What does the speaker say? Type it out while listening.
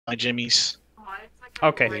my jimmies.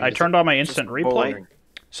 Okay, I turned on my instant replay. Bowling.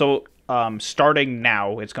 So, starting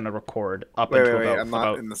now, it's going to record up Wait, until wait, wait, about, I'm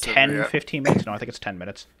not in the server 10, yet. 15 minutes. No, I think it's 10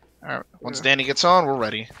 minutes. Alright, once Danny gets on, we're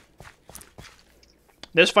ready.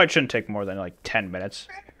 This fight shouldn't take more than like 10 minutes,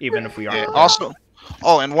 even if we are. Yeah, also,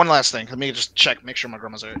 oh, and one last thing. Let me just check, make sure my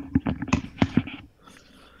grandma's alright.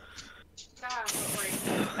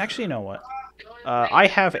 Actually, you know what? I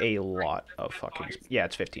have a lot of fucking. Yeah,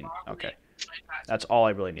 it's 15. Okay, that's all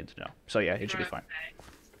I really need to know. So yeah, it should be fine.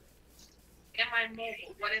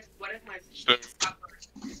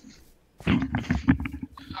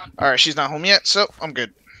 Alright, she's not home yet, so I'm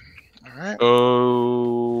good. Alright.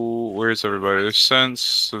 Oh, where's everybody? There's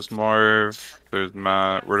Sense, there's Marv, there's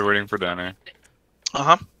Matt. We're waiting for Danny.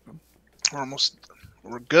 Uh-huh.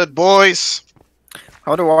 We're good, boys. I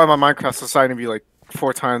wonder why my Minecraft decided to be like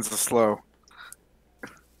 4 times as slow.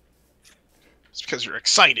 It's because you're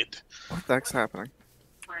excited. What the heck's happening?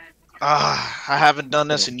 I haven't done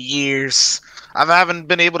this in years. I haven't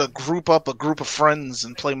been able to group up a group of friends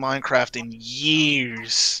and play Minecraft in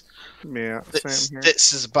years. Yeah, This, same here.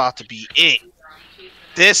 this is about to be it.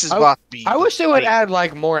 This is about to be. I wish they would fight. add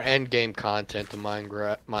like more end game content to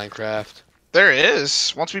Minecraft. There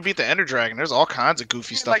is. Once we beat the Ender Dragon, there's all kinds of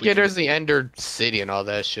goofy stuff. Like we yeah, can there's the Ender City and all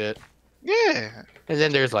that shit. do. Yeah. And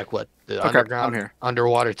then there's like what the Okay, I'm underground, here.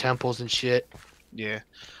 underwater temples and shit. Yeah.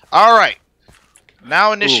 All right.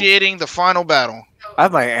 Now initiating the final battle. I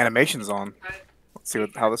have my animations on. Let's see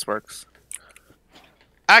how this works.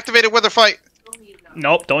 Activated weather fight.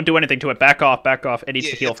 Nope, don't do anything to it. Back off, back off. It needs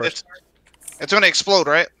to heal first. It's gonna explode,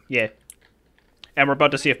 right? Yeah. And we're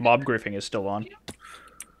about to see if mob griefing is still on.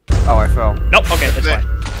 Oh, I fell. Nope, okay, it's Yeah.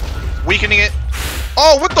 fine. Weakening it.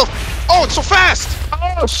 Oh, what the? Oh, it's so fast!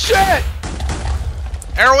 Oh shit!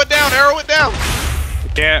 Arrow it down, arrow it down.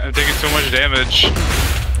 Yeah, I'm taking so much damage.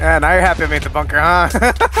 Yeah, now you're happy I made the bunker, huh?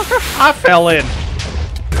 I fell in.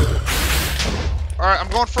 All right, I'm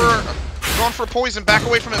going for poison. Back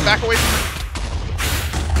away from it. Back away from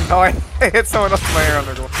it. Oh, I hit someone else with my arrow.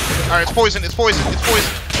 All right, it's poison. It's poison. It's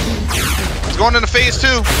poison. It's going into phase 2.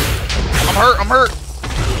 I'm hurt. I'm hurt.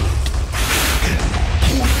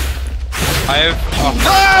 I have.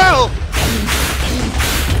 No!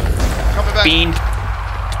 Coming back. Fiend.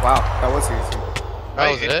 Wow, that was easy.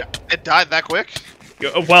 That was it. It died that quick.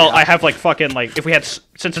 Well, I have like fucking like if we had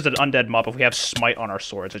since it's an undead mob, if we have smite on our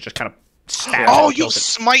swords, it just kind of stabs. Oh, and you kills it.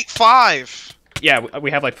 smite 5. Yeah, we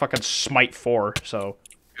have like fucking smite 4. So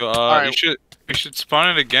You should spawn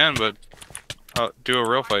it again, but do a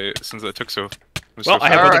real fight since it took so. well, I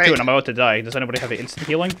have All level right. 2 and I'm about to die. Does anybody have instant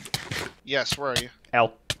healing? Yes, where are you?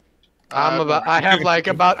 L. I'm about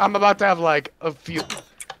to have like a few.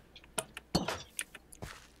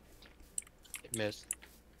 Missed.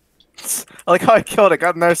 I like how I killed it.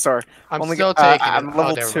 Got another star. I'm Only still got- taking it. I'm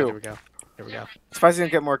level there we 2. go, there we go. There we go. Surprised you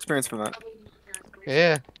didn't get more experience from that.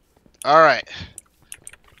 Yeah. All right.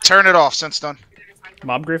 Turn it off. Since done.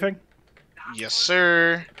 Mob griefing? Yes,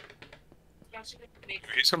 sir.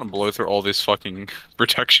 He's gonna blow through all this fucking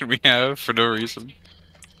protection we have for no reason.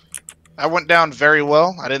 I went down very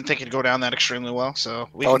well. I didn't think it'd go down that extremely well. So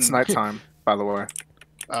we Oh, can... it's nighttime, by the way.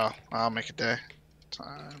 Oh, I'll make a day.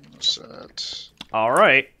 Time set. All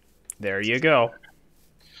right. There you go.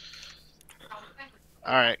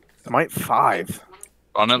 All right. Smite 5.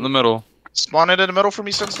 On it in the middle. Spawn it in the middle for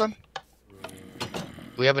me, since then.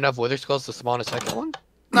 We have enough wither skulls to spawn a second one?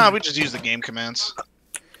 Nah, we just use the game commands.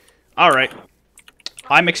 All right.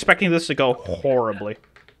 I'm expecting this to go horribly.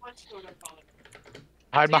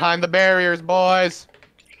 Hide behind the barriers, boys.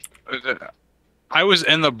 I was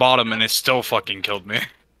in the bottom and it still fucking killed me.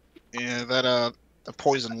 Yeah, that the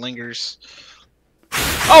poison lingers.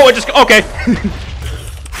 Oh, it just okay.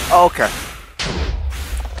 Oh, okay.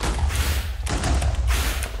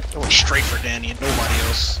 It went straight for Danny and nobody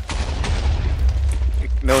else. He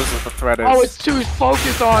knows what the threat is. Oh, it's too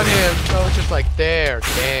focused on him. So it's just like there.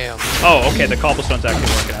 Damn. Oh, okay. The cobblestone's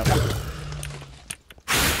actually working out.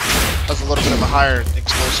 That's a little bit of a higher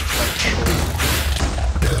explosive threat.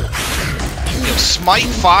 Yo, smite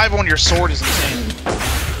 5 on your sword is insane.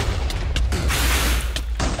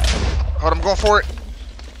 Hold on, I'm going for it.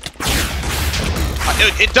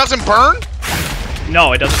 It doesn't burn?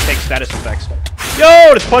 No, it doesn't take status effects.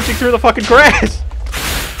 Yo, it's punching through the fucking grass.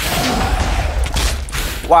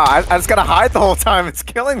 Wow, I just gotta hide the whole time. It's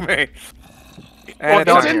killing me. And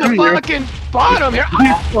It's in the fucking bottom here.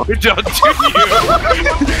 We're done to you.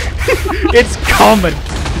 It's coming.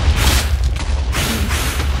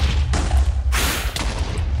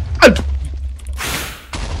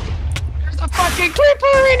 There's a fucking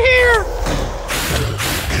creeper in here.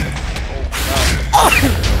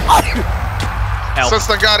 L. Since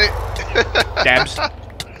I got it. Dabs.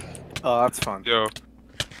 Oh, that's fun. Yo,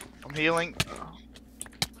 I'm healing.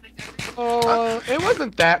 Oh, it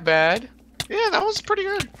wasn't that bad. Yeah, that was pretty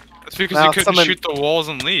good. that's because Now you couldn't someone- shoot the walls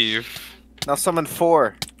and leave. Now summon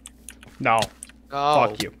 4. No. Oh.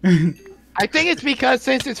 Fuck you. I think it's because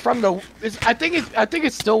since it's from the, I think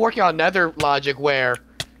it's still working on Nether logic where,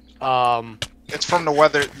 It's from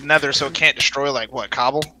the nether, so it can't destroy like what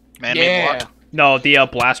cobble, man-made yeah. block. No, the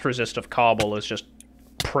blast resist of Cobble is just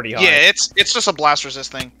pretty high. Yeah, it's just a blast resist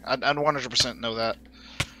thing. I 100% know that.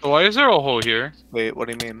 Why is there a hole here? Wait, what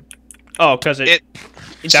do you mean? Oh, because that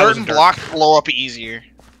Certain wasn't dirt. blocks blow up easier.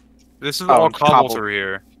 This is Oh, all cobble cobble. through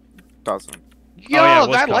here. Doesn't. Yo, yeah, it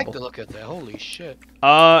was I like cobble. the look at that. Holy shit.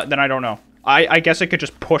 Then I don't know. I guess it could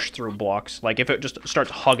just push through blocks. Like, if it just starts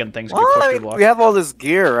hugging things, it could push Well, through blocks. we have all this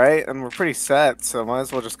gear, right? And we're pretty set, so might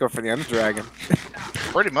as well just go for the End Dragon.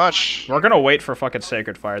 Pretty much. We're gonna wait for fucking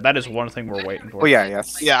Sacred Fire. That is one thing we're waiting for. Well, yeah,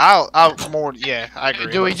 yes. Yeah, I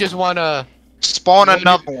agree. Do we just wanna? Spawn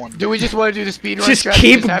another one? Do we just want to do the speed run? Just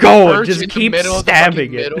strategy, keep have it going. perch Just in the keep middle of the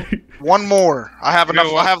stabbing fucking it. middle? One more. I have Give me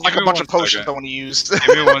enough. one- I have like give a me bunch one of potions second. I want to use.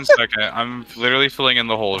 Give me 1 second. I'm literally filling in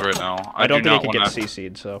the holes right now. I don't do think not it can get wanna-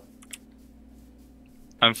 CC'd, so.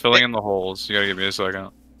 I'm filling in the holes. You gotta give me a second.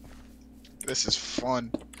 This is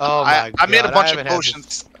fun. Oh my god. I made a bunch of haven't had this-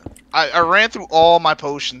 potions. I ran through all my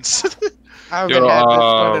potions. I haven't Yo, had this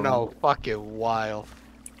one in a fucking while.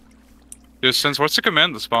 Yo, since what's the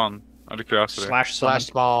command to spawn? Out of curiosity. Slash summon. Slash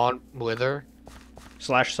spawn wither.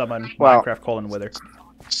 Slash summon. Wow. Minecraft : Wither.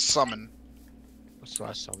 Summon.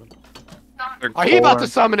 Slash summon. They're Are you about to colon.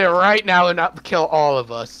 summon it right now and not kill all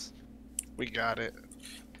of us? We got it.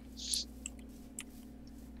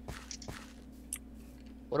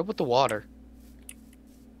 What about the water?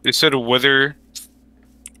 You said wither.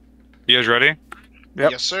 You guys ready?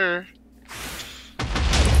 Yep. Yes, sir.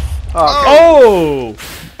 Oh, Oh!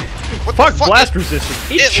 What Fuck, the fuck? blast resistance.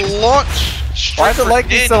 It launched. straight why does it for like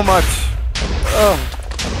me Danny. so much? Oh,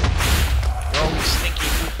 Bro, he's stinky.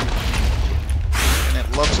 And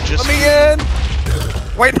it loves just. let me in!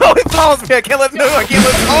 Wait, no, he follows me. I can't let him. No, I can't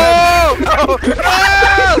let him. Oh,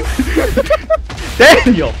 no!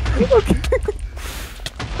 Daniel!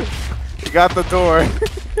 You got the door.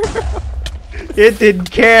 It didn't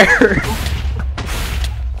care.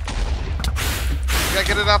 Gotta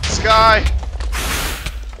get it out the sky.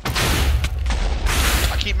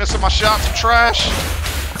 I keep missing my shots from trash.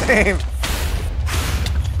 Same.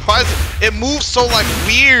 Why is it moves so like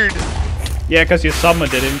weird? Yeah, because you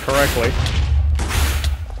summoned it incorrectly.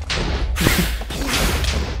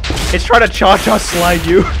 It's trying to cha-cha slide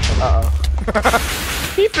you.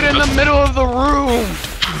 Keep it in the middle of the room!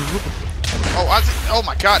 Oh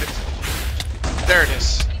my god. There it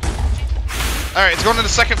is. Alright, it's going to the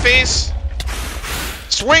second phase.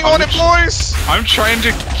 Swing on it, boys! I'm trying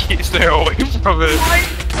to stay away from it.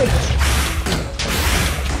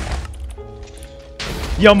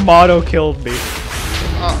 Yamato killed me.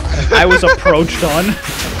 I was approached on.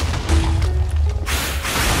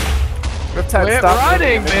 Riptide, Quit stop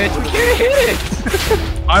running, bitch! We can't hit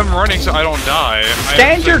it! I'm running so I don't die.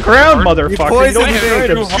 Stand your ground, motherfucker. You poisoned don't me. deserve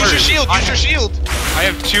You to- hard. Use your shield, use your shield! I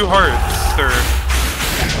have 2 hearts, sir.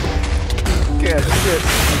 Yeah, shit.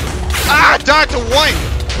 Ah, I died to one!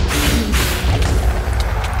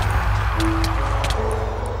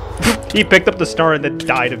 He picked up the star and then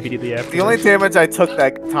died immediately after. The only damage I took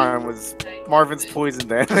that time was Marvin's poison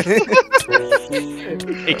damage.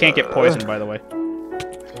 It can't get poisoned, by the way.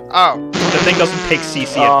 Oh, The thing doesn't take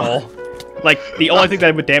CC at all. Like, the only thing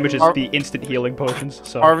that would damage is Mar- the instant healing potions,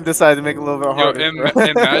 so... Marvin decided to make it a little bit Yo,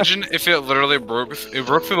 harder. imagine if it literally broke. It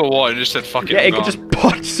broke through the wall and just said "fuck it." Yeah, I'm it could gone. just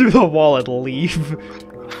punch through the wall and leave.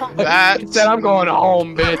 that. Said I'm going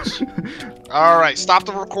home, bitch. Alright, stop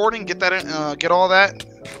the recording, get that in, get all that.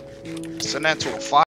 Send that to a file.